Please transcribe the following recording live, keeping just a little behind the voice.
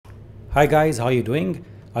Hi guys, how are you doing?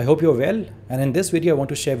 I hope you're well, and in this video I want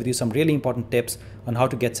to share with you some really important tips on how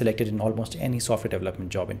to get selected in almost any software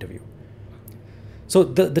development job interview. So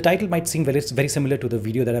the title might seem very similar to the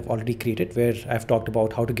video that I've already created where I've talked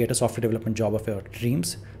about how to get a software development job of your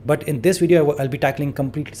dreams. But in this video I'll be tackling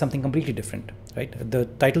something completely different, right? The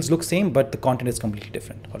titles look same, but the content is completely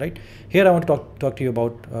different, all right? Here I want to talk to you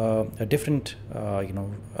about a different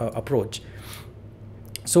approach.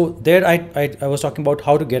 So there I was talking about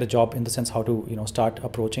how to get a job, in the sense how to start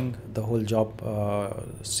approaching the whole job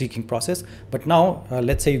seeking process. But now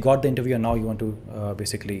let's say you got the interview and now you want to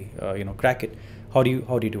basically crack it. How do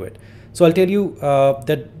you do it? So I'll tell you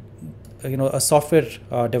that a software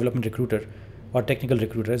development recruiter or technical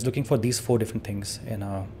recruiter is looking for these 4 different things in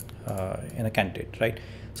a candidate, right?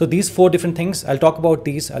 So these 4 different things, I'll talk about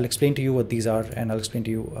these. I'll explain to you what these are, and I'll explain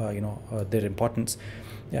to you their importance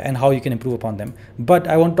and how you can improve upon them. But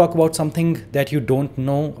I want to talk about something that you don't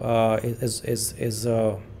know is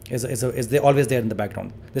they're always there in the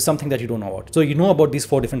background. There's something that you don't know about. So you know about these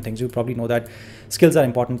 4 different things. You probably know that skills are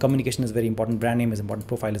important, communication is very important, brand name is important,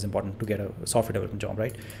 profile is important to get a software development job,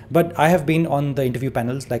 right? But I have been on the interview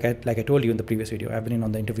panels, like I told you in the previous video. I've been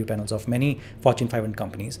on the interview panels of many Fortune 500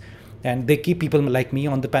 companies, and they keep people like me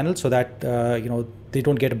on the panel so that they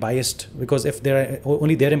don't get biased, because if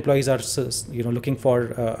only their employees are looking for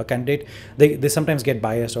a candidate, they sometimes get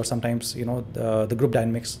biased, or sometimes the group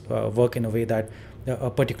dynamics work in a way that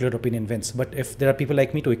a particular opinion wins. But if there are people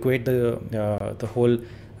like me to equate the whole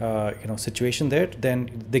situation there,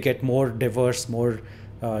 then they get more diverse, more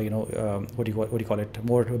what do you call it,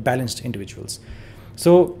 more balanced individuals.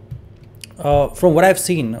 So from what I've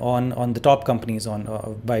seen on the top companies,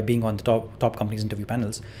 by being on the top companies interview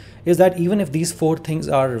panels, is that even if these 4 things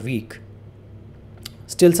are weak,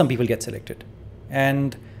 still some people get selected.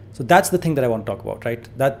 And so that's the thing that I want to talk about, right?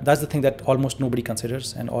 That's the thing that almost nobody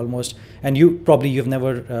considers, and you've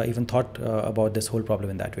never even thought about this whole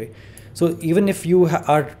problem in that way. So even if you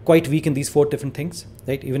are quite weak in these 4 different things,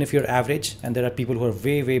 right? Even if you're average, and there are people who are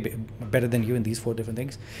way better than you in these 4 different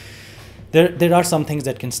things, there are some things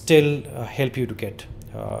that can still help you to get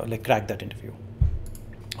crack that interview.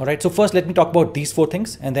 All right. So first, let me talk about these 4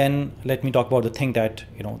 things, and then let me talk about the thing that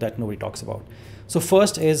that nobody talks about. So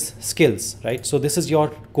first is skills, right? So this is your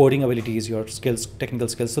coding abilities, your skills, technical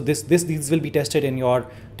skills. So these will be tested in your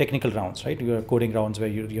technical rounds, right? Your coding rounds where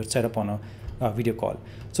you're set up on a video call.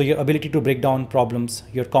 So your ability to break down problems,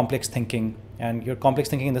 your complex thinking, and your complex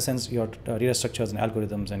thinking in the sense your data structures and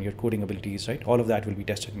algorithms, and your coding abilities, right? All of that will be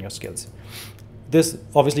tested in your skills. This,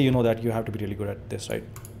 obviously, that you have to be really good at this, right?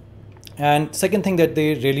 And second thing that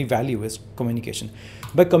they really value is communication.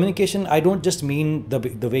 By communication, I don't just mean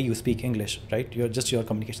the way you speak English, right? Your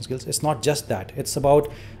communication skills. It's not just that. It's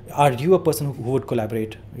about, are you a person who would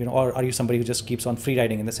collaborate, or are you somebody who just keeps on free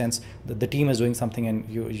riding, in the sense that the team is doing something and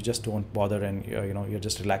you just don't bother, and you're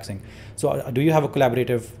just relaxing. So do you have a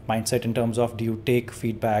collaborative mindset in terms of, do you take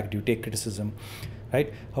feedback, do you take criticism,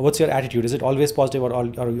 right? What's your attitude? Is it always positive, or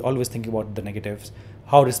are you always thinking about the negatives?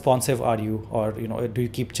 How responsive are you, or do you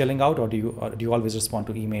keep chilling out, or do you always respond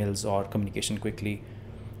to emails or communication quickly?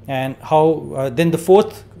 And how then the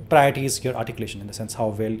 4th priority is your articulation, in the sense how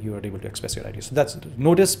well you are able to express your ideas. So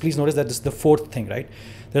please notice that this is the 4th thing, right?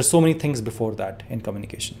 There's so many things before that in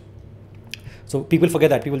communication. So people forget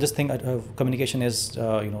that. People just think communication is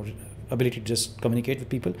ability to just communicate with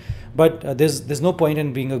people, but there's no point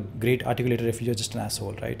in being a great articulator if you're just an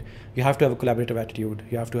asshole, right? You have to have a collaborative attitude.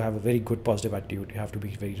 You have to have a very good positive attitude. You have to be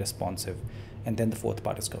very responsive. And then the 4th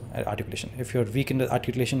part is articulation. If you're weak in the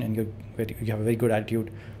articulation and you have a very good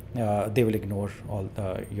attitude, they will ignore all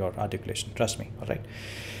your articulation. Trust me. All right.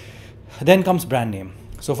 Then comes brand name.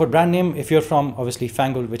 So for brand name, if you're from, obviously,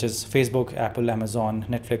 FANGL, which is Facebook, Apple, Amazon,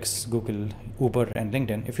 Netflix, Google, Uber, and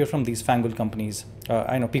LinkedIn. If you're from these FANGL companies,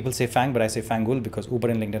 I know people say FANG, but I say FANGL because Uber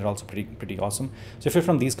and LinkedIn are also pretty awesome. So if you're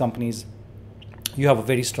from these companies, you have a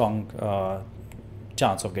very strong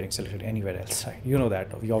chance of getting selected anywhere else, right? You know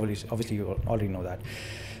that. Obviously you already know that.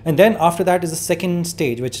 And then after that is the second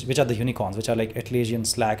stage, which are the unicorns, which are like Atlassian,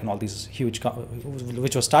 Slack, and all these huge,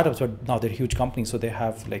 which were startups, but now they're huge companies. So they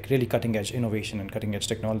have like really cutting edge innovation and cutting edge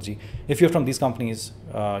technology. If you're from these companies,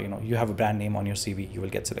 you have a brand name on your CV, you will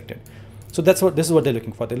get selected. So this is what they're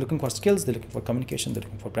looking for. They're looking for skills, they're looking for communication, they're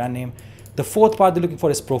looking for brand name. The 4th part they're looking for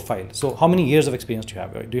is profile. So how many years of experience do you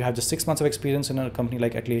have? Do you have just 6 months of experience in a company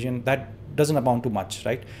like Atlassian? That doesn't amount to much,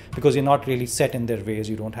 right? Because you're not really set in their ways.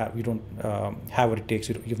 You don't have what it takes.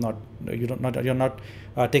 You're not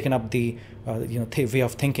taken up the way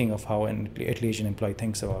of thinking of how an Atlassian employee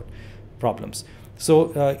thinks about problems.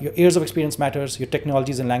 So your years of experience matters, your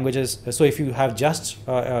technologies and languages. So if you have just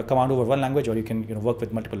command over one language, or you can work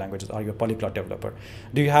with multiple languages, or you're a polyglot developer.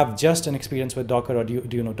 Do you have just an experience with Docker, or do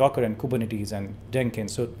you know Docker and Kubernetes and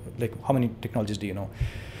Jenkins? So like, how many technologies do you know?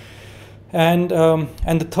 And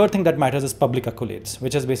the third thing that matters is public accolades,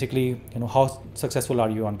 which is basically, how successful are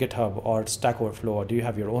you on GitHub or Stack Overflow, or do you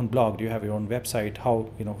have your own blog, do you have your own website, how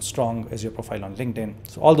strong is your profile on LinkedIn?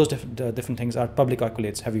 So all those different things are public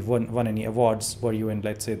accolades. Have you won any awards? Were you in,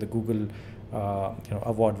 let's say, the Google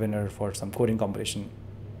award winner for some coding competition,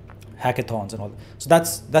 hackathons and all? So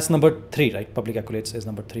that's number 3, right? Public accolades is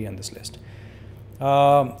number 3 on this list.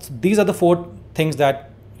 So these are the 4 things that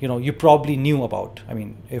you probably knew about. I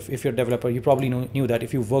mean, if you're a developer, you probably knew that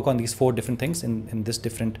if you work on these 4 different things in this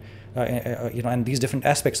different, and these different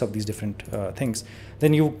aspects of these different things,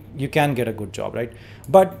 then you can get a good job, right?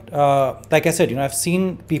 But like I said, I've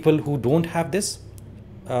seen people who don't have this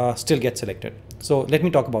still get selected. So let me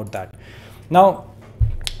talk about that. Now,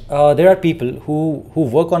 there are people who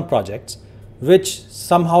work on projects which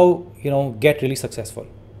somehow get really successful.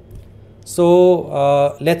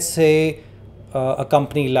 So let's say a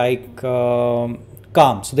company like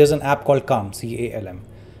Calm. So there's an app called Calm, CALM,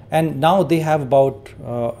 and now they have about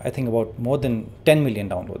I think about more than 10 million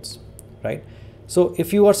downloads, right? So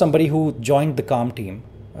if you are somebody who joined the Calm team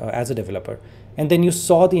as a developer, and then you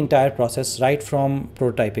saw the entire process right from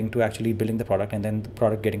prototyping to actually building the product, and then the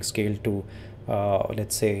product getting scaled to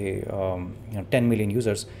let's say 10 million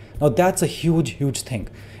users. Now that's a huge thing.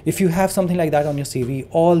 If you have something like that on your CV,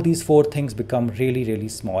 all these 4 things become really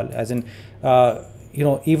small. As in,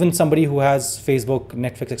 even somebody who has Facebook,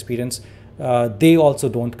 Netflix experience, they also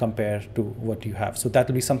don't compare to what you have. So that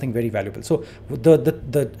will be something very valuable. So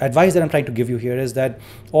the advice that I'm trying to give you here is that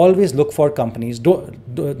always look for companies,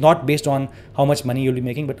 not based on how much money you'll be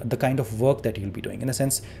making, but the kind of work that you'll be doing. In a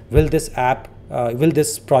sense, will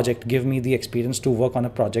this project give me the experience to work on a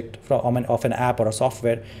project of an app or a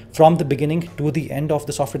software from the beginning to the end of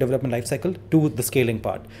the software development lifecycle to the scaling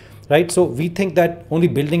part? Right? So we think that only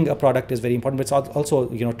building a product is very important, but it's also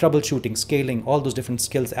troubleshooting, scaling, all those different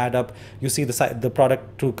skills add up. You see the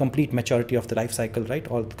product to complete maturity of the life cycle, right?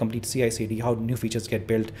 All the complete CI/CD, how new features get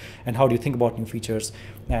built, and how do you think about new features,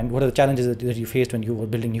 and what are the challenges that you faced when you were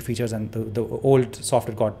building new features and the old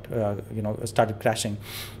software got started crashing.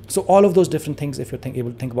 So all of those different things, if you're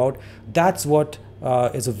able to think about, that's what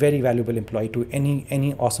is a very valuable employee to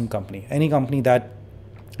any awesome company. Any company that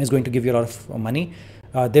is going to give you a lot of money,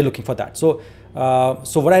 they're looking for that. So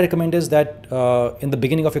what I recommend is that in the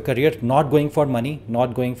beginning of your career, not going for money,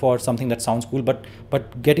 not going for something that sounds cool,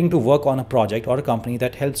 but getting to work on a project or a company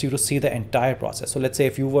that helps you to see the entire process. So let's say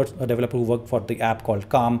if you were a developer who worked for the app called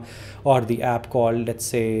Calm, or the app called, let's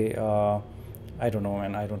say, I don't know,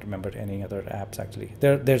 and I don't remember any other apps actually.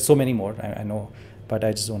 There's so many more, I know, but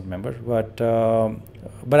I just don't remember.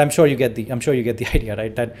 But I'm sure you get the idea,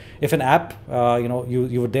 right? That if an app,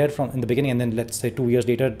 you were there from in the beginning, and then let's say 2 years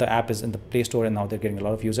later, the app is in the Play Store, and now they're getting a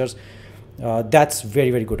lot of users. That's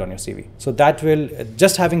very good on your CV. So that will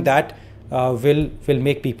just having that will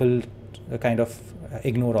make people kind of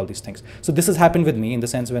ignore all these things. So this has happened with me in the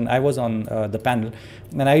sense when I was on the panel,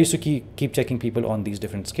 and I used to keep checking people on these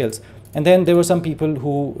different skills. And then there were some people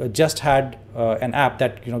who just had an app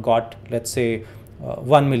that got, let's say,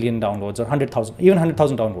 1 million downloads, or 100,000, even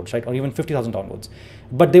 100,000 downloads, right? Or even 50,000 downloads.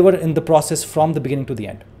 But they were in the process from the beginning to the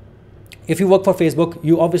end. If you work for Facebook,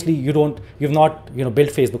 you've not built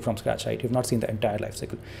Facebook from scratch, right? You've not seen the entire life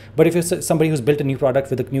cycle. But if you're somebody who's built a new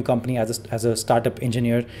product with a new company as a startup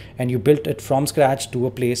engineer, and you built it from scratch to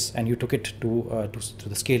a place, and you took it to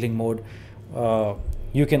the scaling mode,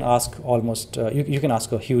 you can ask almost you can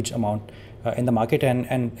ask a huge amount in the market,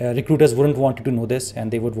 and recruiters wouldn't want you to know this, and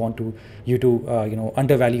they would want you to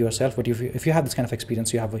undervalue yourself. But if you have this kind of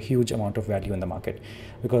experience, you have a huge amount of value in the market,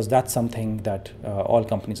 because that's something that all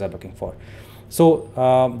companies are looking for. So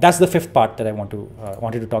that's the 5th part that I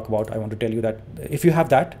wanted to talk about. I want to tell you that if you have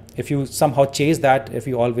that, if you somehow chase that, if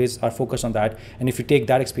you always are focused on that, and if you take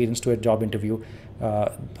that experience to a job interview,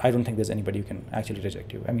 I don't think there's anybody who can actually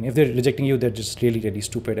reject you. I mean, if they're rejecting you, they're just really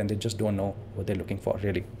stupid, and they just don't know what they're looking for,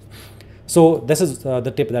 really. So this is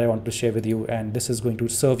the tip that I want to share with you, and this is going to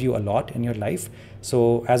serve you a lot in your life.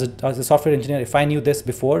 So as a software engineer, if I knew this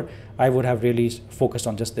before, I would have really focused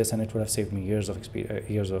on just this, and it would have saved me years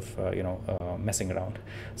of messing around.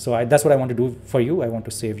 So that's what I want to do for you. I want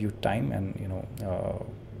to save you time and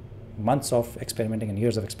months of experimenting and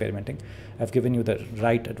years of experimenting. I've given you the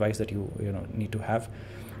right advice that you need to have.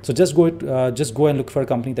 So just go and look for a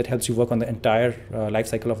company that helps you work on the entire life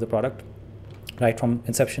cycle of the product, right from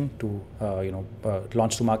inception to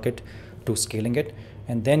launch to market to scaling it,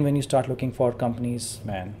 And then when you start looking for companies,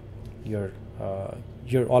 man, you're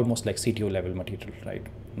almost like CTO level material, right?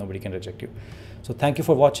 Nobody can reject you. So thank you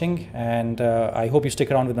for watching, and I hope you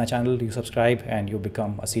stick around with my channel, you subscribe, and you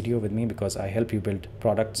become a CTO with me, because I help you build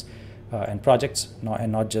products and projects,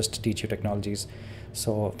 and not just teach you technologies.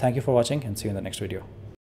 So thank you for watching, and see you in the next video.